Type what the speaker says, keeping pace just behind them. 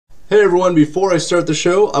Hey everyone, before I start the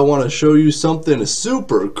show, I want to show you something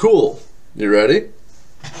super cool. You ready?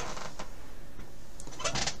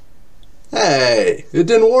 Hey, it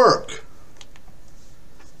didn't work.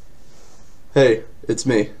 Hey, it's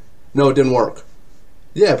me. No, it didn't work.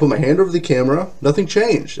 Yeah, I put my hand over the camera, nothing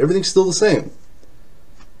changed. Everything's still the same.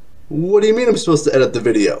 What do you mean I'm supposed to edit the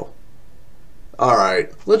video?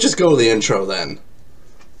 Alright, let's just go to the intro then.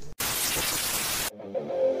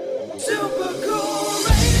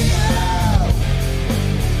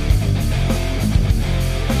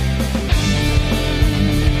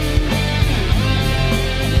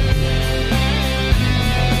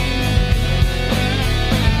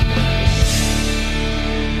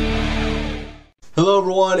 Hello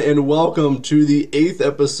everyone and welcome to the 8th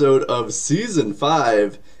episode of Season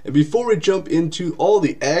 5. And before we jump into all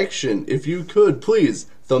the action, if you could please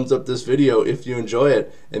thumbs up this video if you enjoy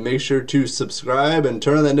it, and make sure to subscribe and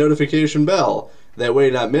turn on that notification bell. That way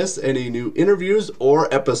you not miss any new interviews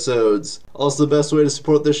or episodes. Also, the best way to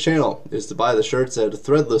support this channel is to buy the shirts at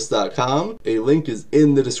threadless.com. A link is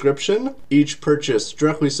in the description. Each purchase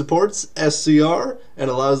directly supports SCR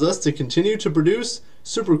and allows us to continue to produce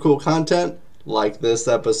super cool content like this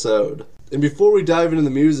episode. And before we dive into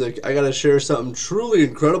the music, I gotta share something truly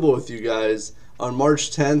incredible with you guys. On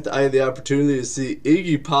March 10th, I had the opportunity to see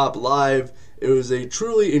Iggy Pop live. It was a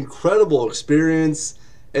truly incredible experience,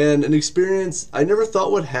 and an experience I never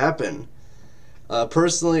thought would happen.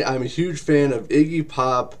 Personally, I'm a huge fan of Iggy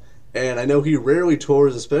Pop, and I know he rarely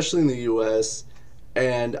tours, especially in the US,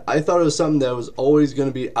 and I thought it was something that was always going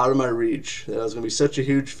to be out of my reach, that I was going to be such a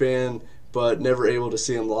huge fan, but never able to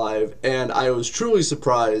see him live. And I was truly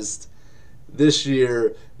surprised this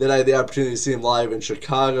year that I had the opportunity to see him live in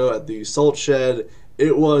Chicago at the Salt Shed.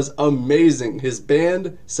 It was amazing. His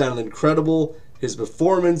band sounded incredible. His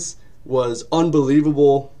performance was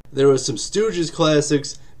unbelievable. There was some Stooges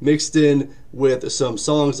classics mixed in with some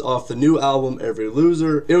songs off the new album, Every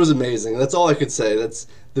Loser. It was amazing. That's all I could say. That's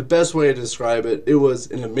the best way to describe it. It was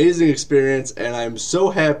an amazing experience, and I'm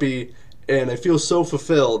so happy and I feel so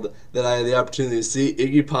fulfilled that I had the opportunity to see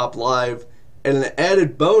Iggy Pop live. And an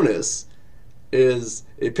added bonus is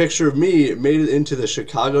a picture of me made it into the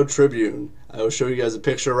Chicago Tribune. I will show you guys a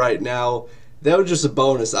picture right now. That was just a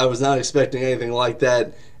bonus. I was not expecting anything like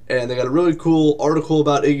that. And they got a really cool article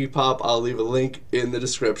about Iggy Pop. I'll leave a link in the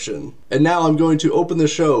description. And now I'm going to open the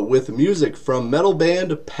show with music from metal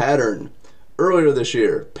band Pattern. Earlier this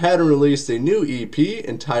year, Pattern released a new EP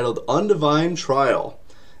entitled Undivine Trial.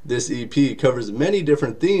 This EP covers many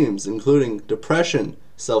different themes, including depression,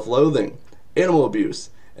 self-loathing, animal abuse,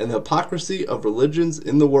 and the hypocrisy of religions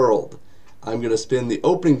in the world. I'm going to spin the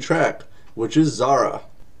opening track, which is Zara.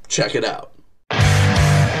 Check it out.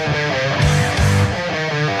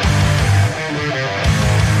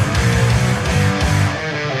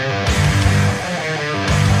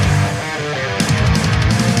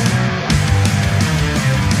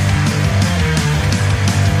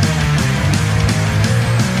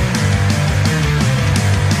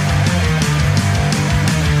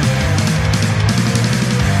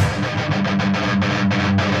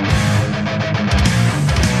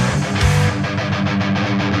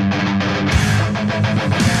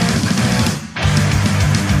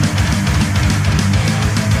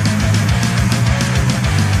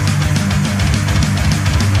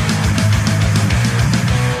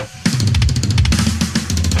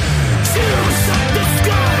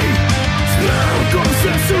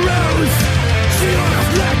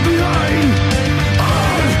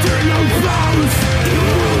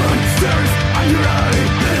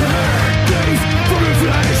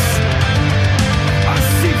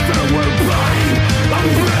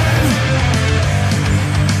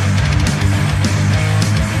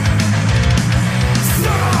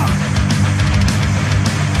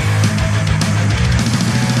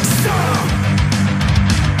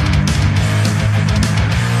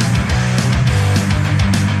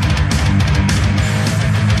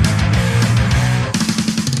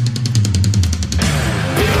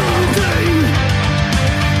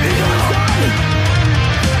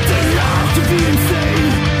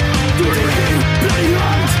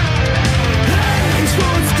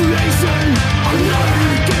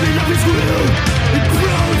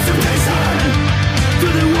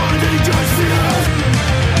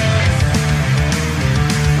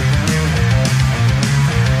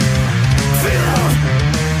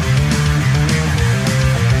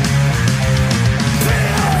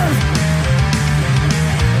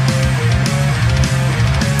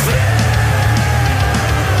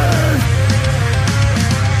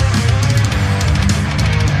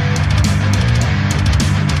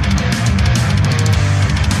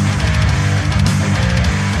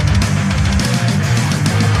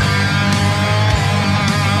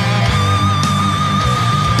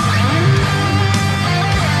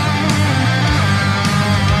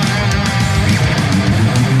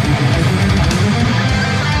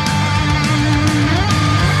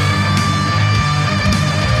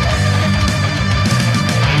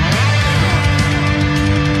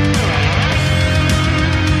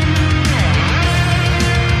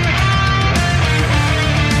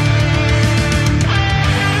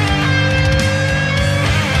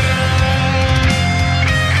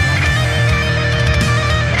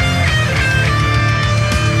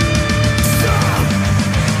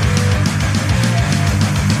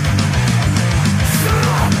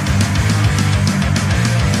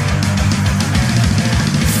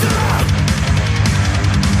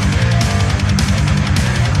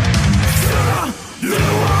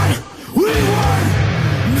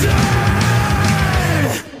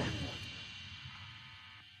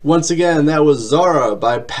 Once again, that was Zara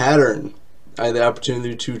by Pattern. I had the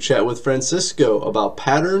opportunity to chat with Francisco about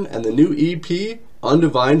Pattern and the new EP,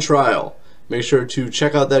 Undivine Trial. Make sure to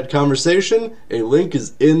check out that conversation. A link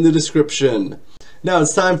is in the description. Now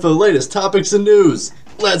it's time for the latest topics and news.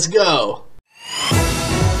 Let's go!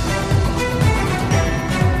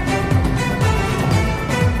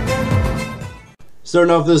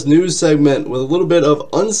 Starting off this news segment with a little bit of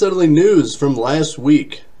unsettling news from last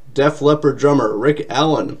week. Def Leppard drummer Rick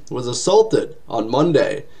Allen was assaulted on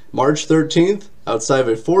Monday, March 13th, outside of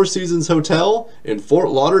a Four Seasons hotel in Fort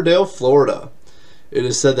Lauderdale, Florida. It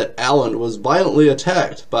is said that Allen was violently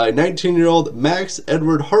attacked by 19-year-old Max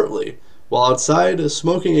Edward Hartley while outside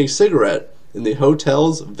smoking a cigarette in the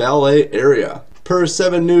hotel's valet area. Per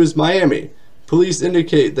 7 News Miami, police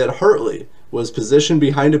indicate that Hartley was positioned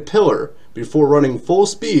behind a pillar before running full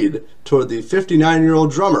speed toward the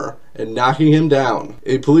 59-year-old drummer and knocking him down.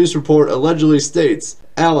 A police report allegedly states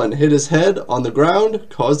Allen hit his head on the ground,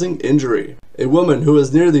 causing injury. A woman who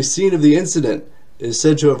was near the scene of the incident is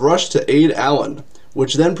said to have rushed to aid Allen,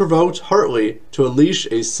 which then provoked Hartley to unleash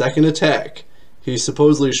a second attack. He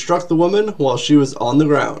supposedly struck the woman while she was on the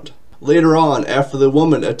ground. Later on, after the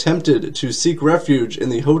woman attempted to seek refuge in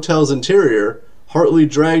the hotel's interior, Hartley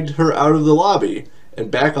dragged her out of the lobby and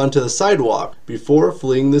back onto the sidewalk before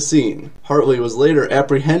fleeing the scene. Hartley was later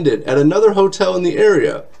apprehended at another hotel in the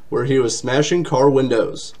area where he was smashing car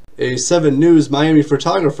windows. A 7 News Miami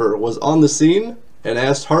photographer was on the scene and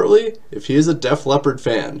asked Hartley if he is a Def Leppard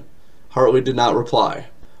fan. Hartley did not reply.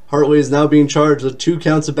 Hartley is now being charged with 2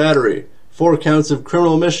 counts of battery, 4 counts of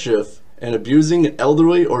criminal mischief, and abusing an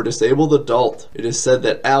elderly or disabled adult. It is said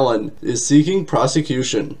that Allen is seeking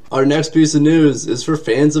prosecution. Our next piece of news is for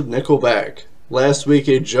fans of Nickelback. Last week,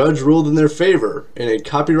 a judge ruled in their favor in a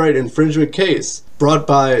copyright infringement case brought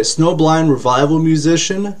by Snowblind revival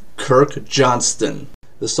musician Kirk Johnston.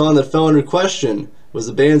 The song that fell under question was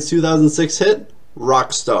the band's 2006 hit,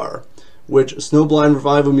 Rockstar, which Snowblind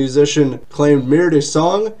revival musician claimed mirrored a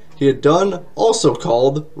song he had done also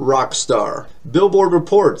called Rockstar. Billboard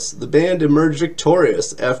reports the band emerged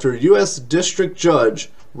victorious after U.S. District Judge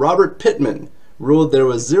Robert Pittman ruled there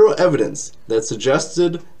was zero evidence that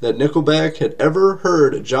suggested that Nickelback had ever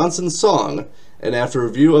heard Johnson's song, and after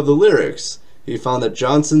review of the lyrics, he found that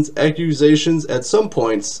Johnson's accusations at some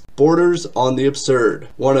points borders on the absurd.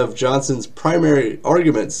 One of Johnson's primary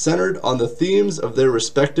arguments centered on the themes of their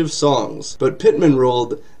respective songs, but Pittman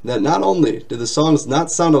ruled that not only did the songs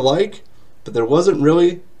not sound alike, but there wasn't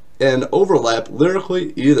really an overlap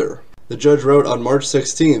lyrically either. The judge wrote on March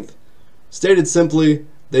 16th, stated simply,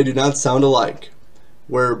 they do not sound alike.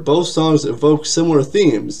 Where both songs evoke similar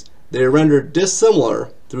themes, they are rendered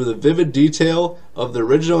dissimilar through the vivid detail of the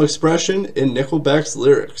original expression in Nickelback's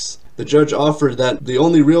lyrics. The judge offered that the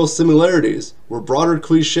only real similarities were broader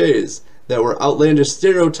cliches that were outlandish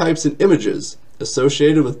stereotypes and images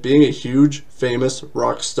associated with being a huge, famous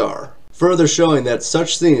rock star, further showing that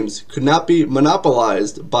such themes could not be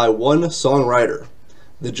monopolized by one songwriter.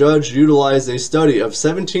 The judge utilized a study of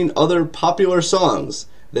 17 other popular songs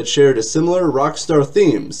that shared a similar rock star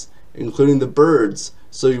themes, including The Byrds'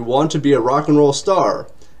 So You Want to Be a Rock and Roll Star,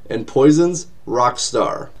 and Poison's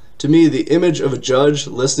Rockstar. To me, the image of a judge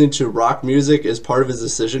listening to rock music as part of his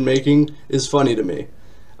decision making is funny to me.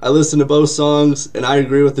 I listen to both songs and I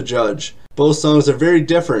agree with the judge. Both songs are very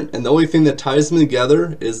different and the only thing that ties them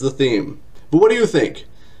together is the theme. But what do you think?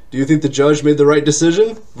 Do you think the judge made the right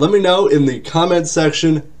decision? Let me know in the comment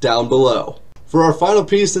section down below. For our final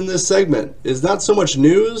piece in this segment is not so much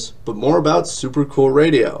news, but more about Super Cool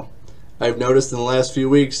Radio. I've noticed in the last few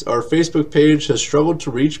weeks our Facebook page has struggled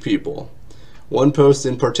to reach people. One post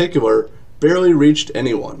in particular barely reached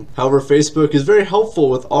anyone. However, Facebook is very helpful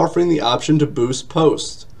with offering the option to boost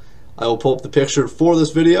posts. I will pull up the picture for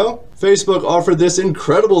this video. Facebook offered this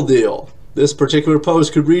incredible deal. This particular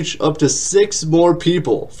post could reach up to 6 more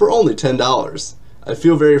people for only $10. I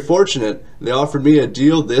feel very fortunate they offered me a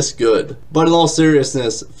deal this good. But in all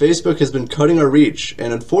seriousness, Facebook has been cutting our reach,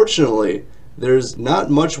 and unfortunately, there's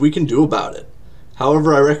not much we can do about it.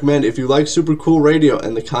 However, I recommend if you like Super Cool Radio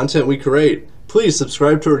and the content we create, please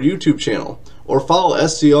subscribe to our YouTube channel or follow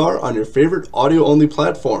SCR on your favorite audio-only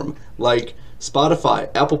platform like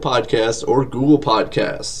Spotify, Apple Podcasts, or Google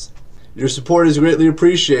Podcasts. Your support is greatly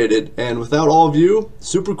appreciated, and without all of you,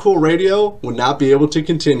 Super Cool Radio would not be able to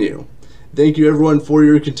continue. Thank you everyone for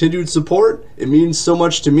your continued support. It means so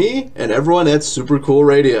much to me and everyone at Super Cool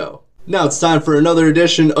Radio. Now it's time for another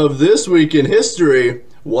edition of This Week in History.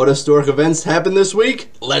 What historic events happened this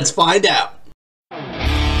week? Let's find out.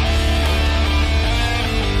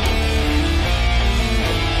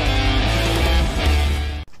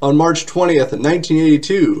 On March 20th,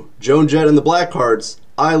 1982, Joan Jett and the Blackhearts'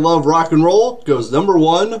 I Love Rock and Roll goes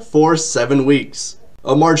 #1 for 7 weeks.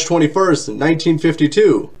 On March 21st,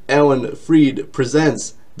 1952, Alan Freed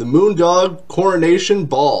presents the Moondog Coronation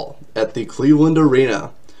Ball at the Cleveland Arena.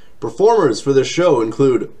 Performers for the show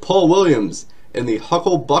include Paul Williams and the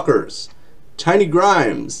Hucklebuckers, Tiny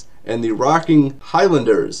Grimes and the Rocking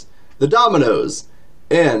Highlanders, the Dominoes,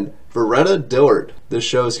 and Veretta Dillard. This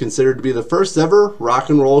show is considered to be the first ever rock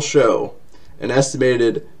and roll show. An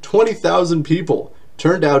estimated 20,000 people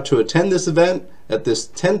turned out to attend this event at this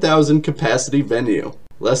 10,000 capacity venue.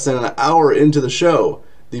 Less than an hour into the show,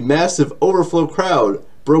 the massive overflow crowd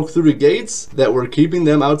broke through the gates that were keeping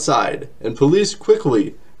them outside, and police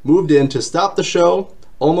quickly moved in to stop the show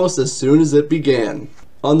almost as soon as it began.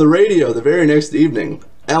 On the radio the very next evening,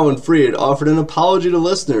 Alan Freed offered an apology to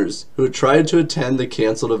listeners who had tried to attend the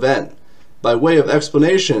canceled event. By way of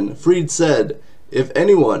explanation, Freed said, "If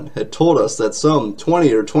anyone had told us that some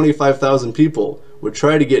 20 or 25,000 people would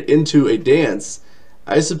try to get into a dance,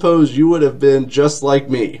 I suppose you would have been just like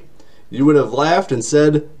me. You would have laughed and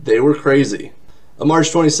said they were crazy." On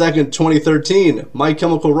March 22nd, 2013, My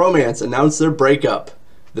Chemical Romance announced their breakup.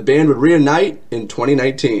 The band would reunite in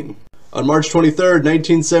 2019. On March 23rd,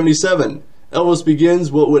 1977, Elvis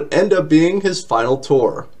begins what would end up being his final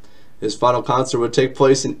tour. His final concert would take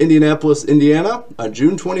place in Indianapolis, Indiana on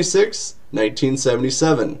June 26,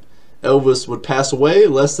 1977. Elvis would pass away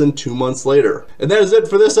less than 2 months later. And that is it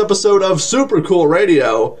for this episode of Super Cool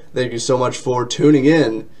Radio. Thank you so much for tuning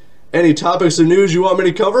in. Any topics or news you want me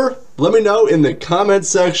to cover? Let me know in the comment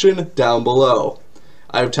section down below.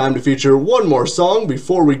 I have time to feature one more song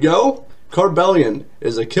before we go. Carbellion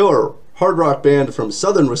is a killer hard rock band from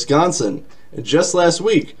southern Wisconsin, and just last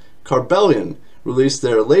week, Carbellion released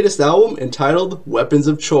their latest album entitled Weapons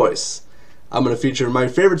of Choice. I'm going to feature my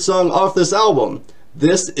favorite song off this album.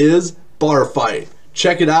 This is Bar Fight.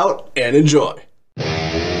 Check it out and enjoy.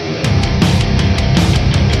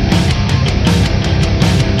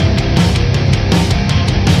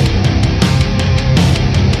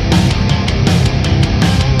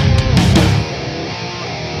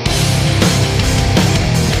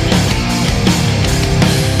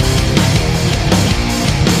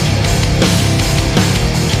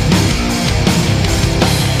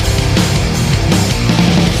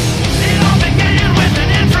 It all began with an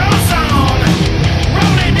intro song,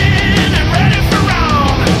 rolling in and ready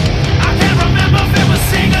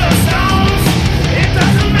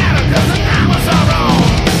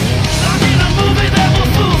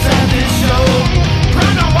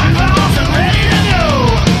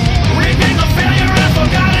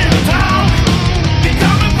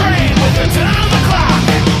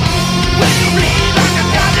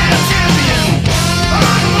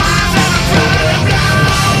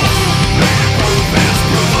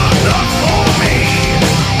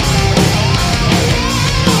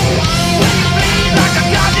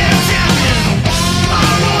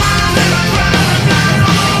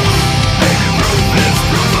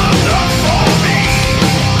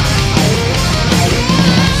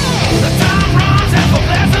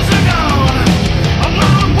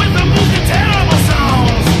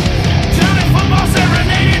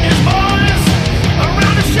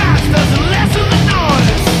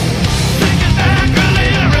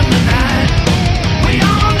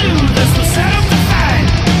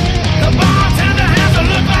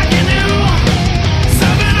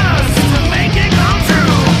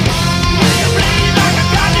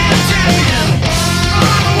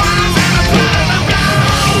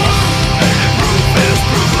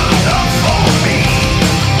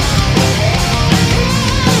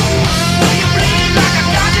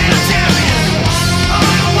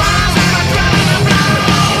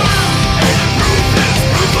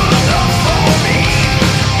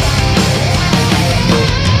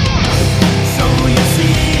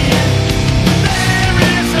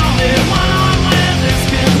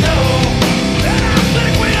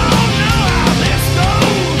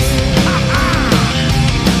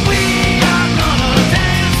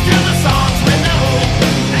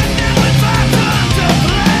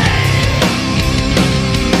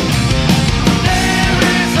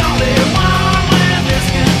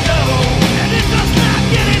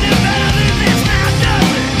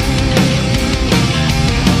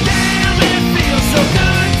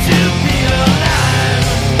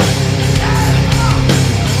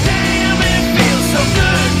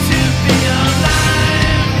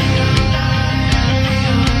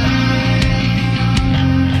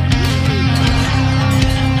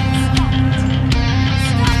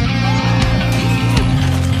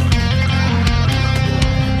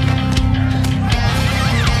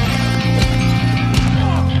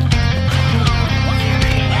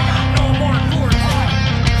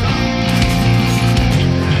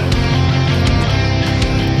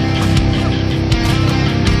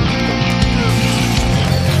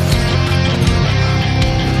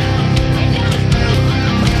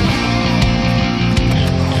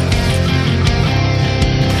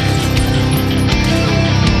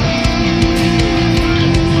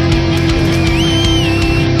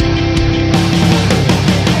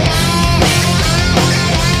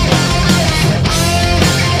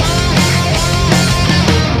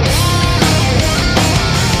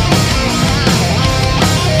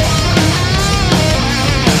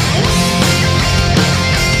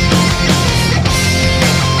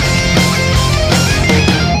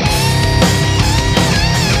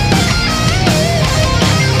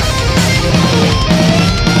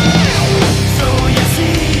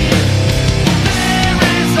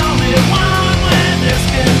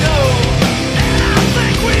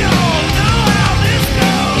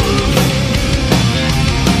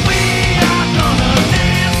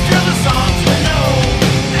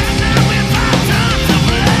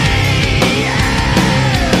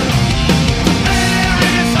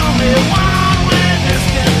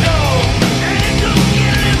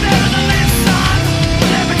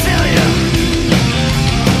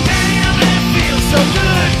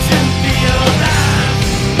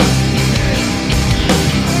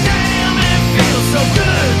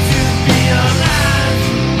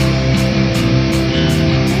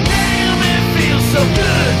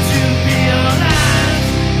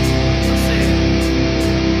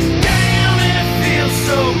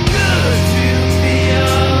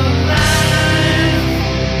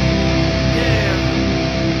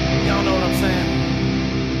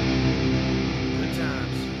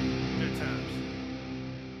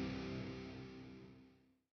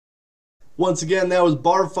Once again, that was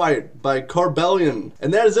Bar Fight by Carbellion.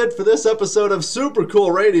 And that is it for this episode of Super Cool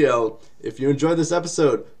Radio. If you enjoyed this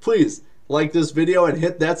episode, please like this video and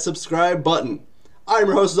hit that subscribe button. I'm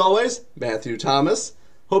your host as always, Matthew Thomas.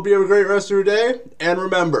 Hope you have a great rest of your day, and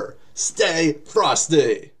remember, stay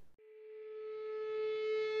frosty!